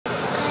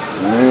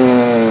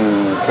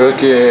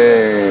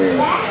Cookie.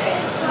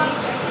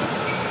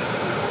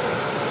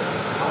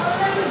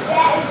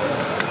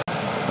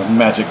 The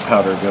magic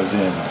powder goes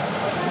in.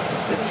 This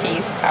is the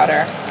cheese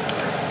powder,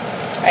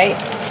 right?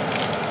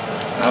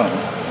 I don't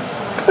know.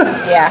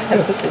 Yeah,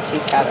 this is the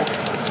cheese powder.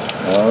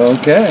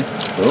 Okay,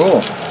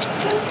 cool.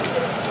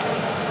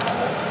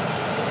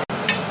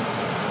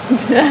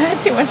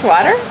 Too much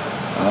water?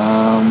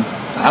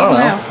 I don't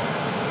know.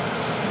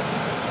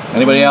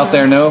 Anybody out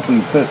there know if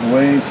we put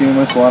way too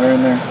much water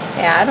in there?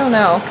 Yeah, I don't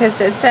know, because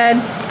it said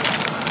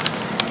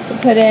to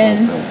put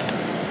in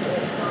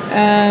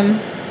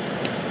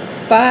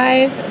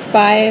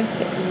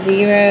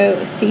 550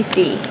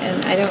 cc,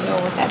 and I don't know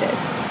what that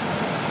is.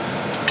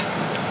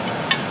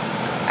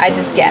 I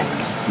just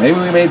guessed. Maybe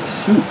we made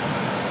soup.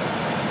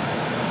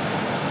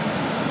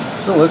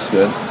 Still looks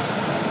good.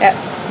 Yep.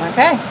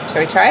 Okay. Shall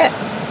we try it?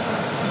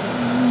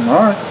 All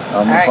right.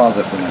 I'm gonna pause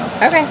it for now.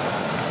 Okay.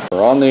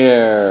 We're on the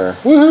air.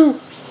 Woohoo!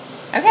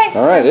 Okay.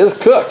 All right, it's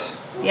cooked.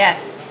 Yes.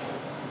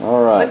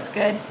 All right. Looks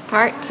good.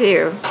 Part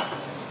 2.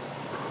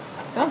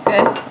 Smells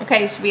good.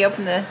 Okay, should we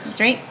open the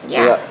drink?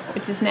 Yeah.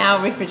 Which is now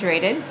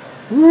refrigerated.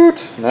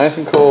 Woot! Nice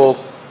and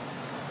cold.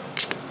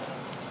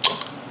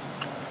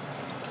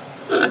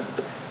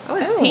 Oh,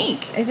 it's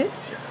pink. It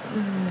is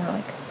more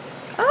like.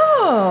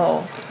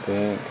 Oh.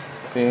 Pink.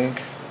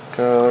 Pink.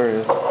 Color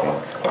is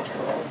pink.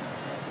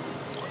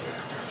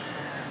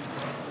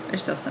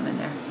 There's still some in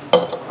there.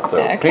 So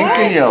pink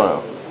and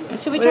yellow.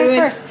 Should we try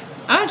first?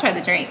 I want to try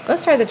the drink.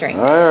 Let's try the drink.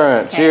 All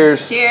right. Okay.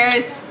 Cheers.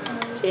 Cheers.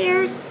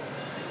 Cheers.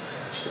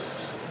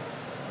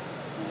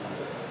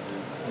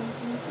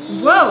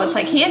 Whoa, it's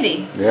like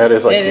candy. Yeah, it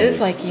is like It candy. is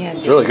like candy.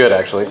 It's really good,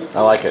 actually.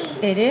 I like it.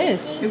 It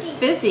is. It's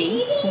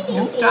fizzy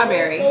and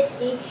strawberry.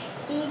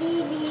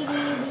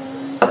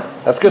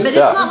 That's good But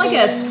stuff. it's not like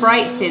a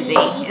Sprite fizzy.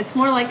 It's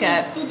more like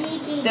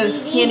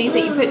those candies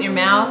that you put in your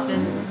mouth,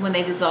 and when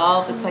they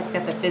dissolve, it's like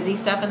got the fizzy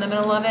stuff in the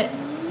middle of it.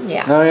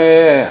 Yeah. Oh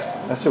yeah.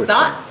 That's what you're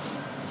saying. Zots.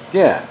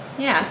 Yeah.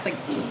 Yeah, it's like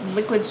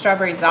liquid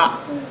strawberry zot.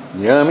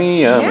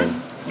 Yummy, yummy. Yeah.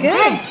 Good.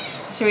 Okay.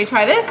 So should we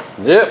try this?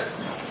 Yep.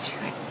 Let's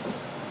try.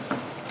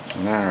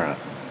 All right.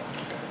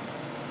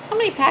 How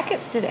many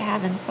packets did it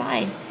have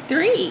inside?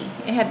 3.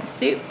 It had the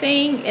soup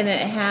thing, and then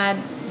it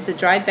had the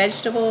dried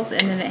vegetables,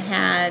 and then it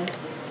had.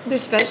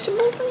 There's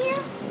vegetables in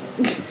here?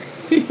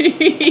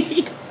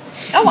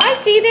 Oh, I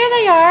see. There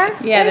they are.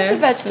 Yeah, there's the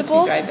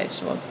vegetables. Dried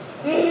vegetables.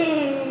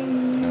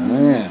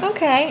 Yeah.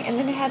 Okay, and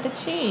then it had the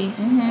cheese.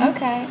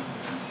 Okay.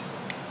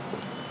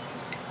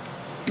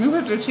 You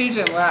put the cheese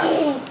in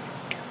last.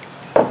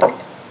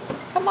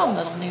 Come on,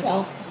 little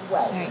noodles.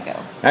 There you go.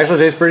 Actually,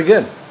 it tastes pretty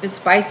good. It's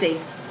spicy.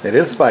 It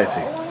is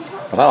spicy,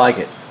 but I like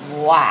it.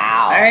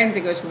 Wow. I didn't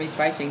think it was gonna be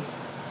spicy.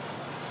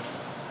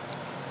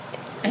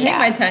 I think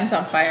my tongue's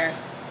on fire.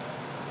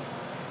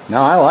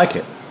 No, I like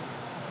it.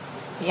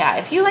 Yeah,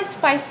 if you like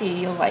spicy,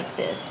 you'll like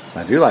this.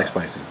 I do like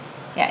spicy.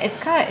 Yeah, it's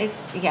kind of,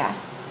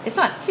 it's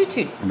not too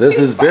This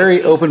too is very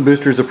spicy. Open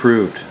Boosters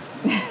approved.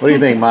 What do you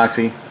think,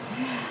 Moxie?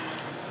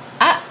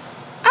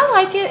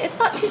 I like it. It's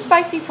not too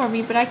spicy for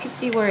me, but I could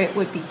see where it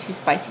would be too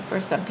spicy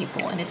for some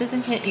people, and it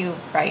doesn't hit you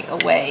right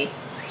away.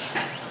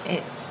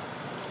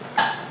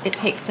 It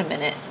takes a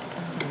minute,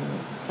 and then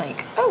it's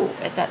like, oh,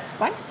 is that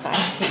spice I'm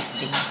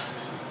tasting?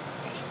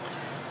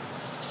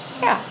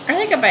 Yeah. I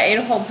think if I ate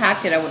a whole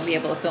packet, I wouldn't be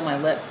able to feel my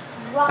lips.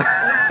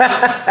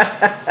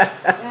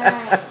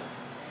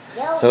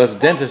 So it's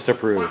dentist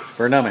approved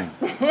for numbing.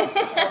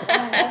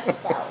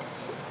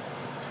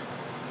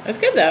 That's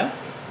good though.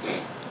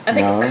 I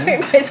think No. it's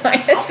clearing my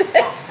sinuses.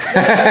 I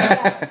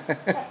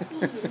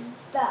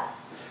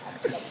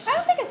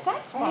don't think it's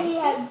that spicy.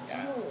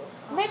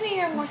 Maybe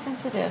you're more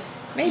sensitive.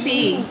 Maybe.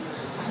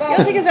 You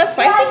don't think it's that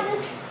spicy?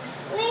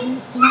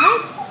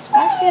 Not as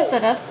spicy as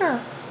that other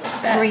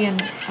Korean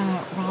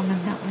ramen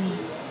that we.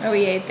 Oh,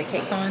 we ate the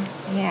cake on.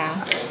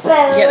 Yeah.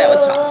 Yeah, that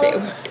was hot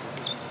too.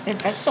 The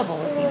vegetable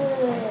was even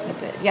spicy,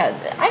 but yeah,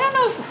 I don't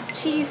know if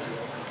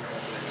cheese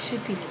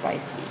should be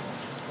spicy.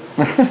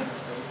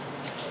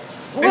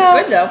 It's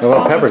good though. What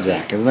about pepper cheese.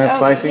 jack? Isn't that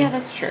spicy? Yeah,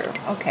 that's true.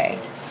 Okay.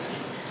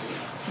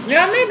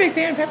 Yeah, I'm not a big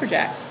fan of pepper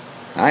jack.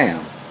 I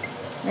am.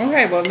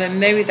 Okay, well then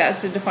maybe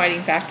that's the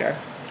defining factor.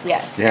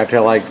 Yes. You have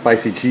to like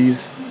spicy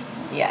cheese.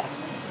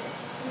 Yes.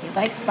 You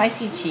like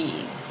spicy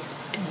cheese.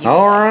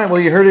 All right. Well,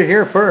 you heard it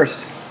here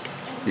first.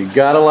 You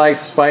gotta like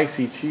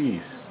spicy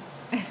cheese.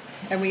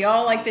 And we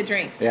all like the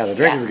drink. Yeah, the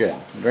drink is good.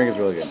 The drink is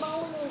really good.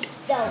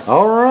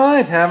 All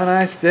right. Have a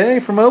nice day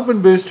from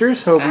Open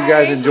Boosters. Hope you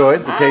guys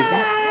enjoyed the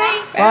tastings.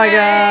 Bye,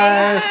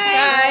 guys.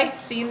 Bye.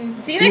 See you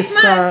next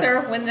month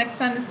or when next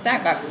time the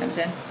snack box comes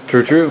in.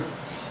 True, true.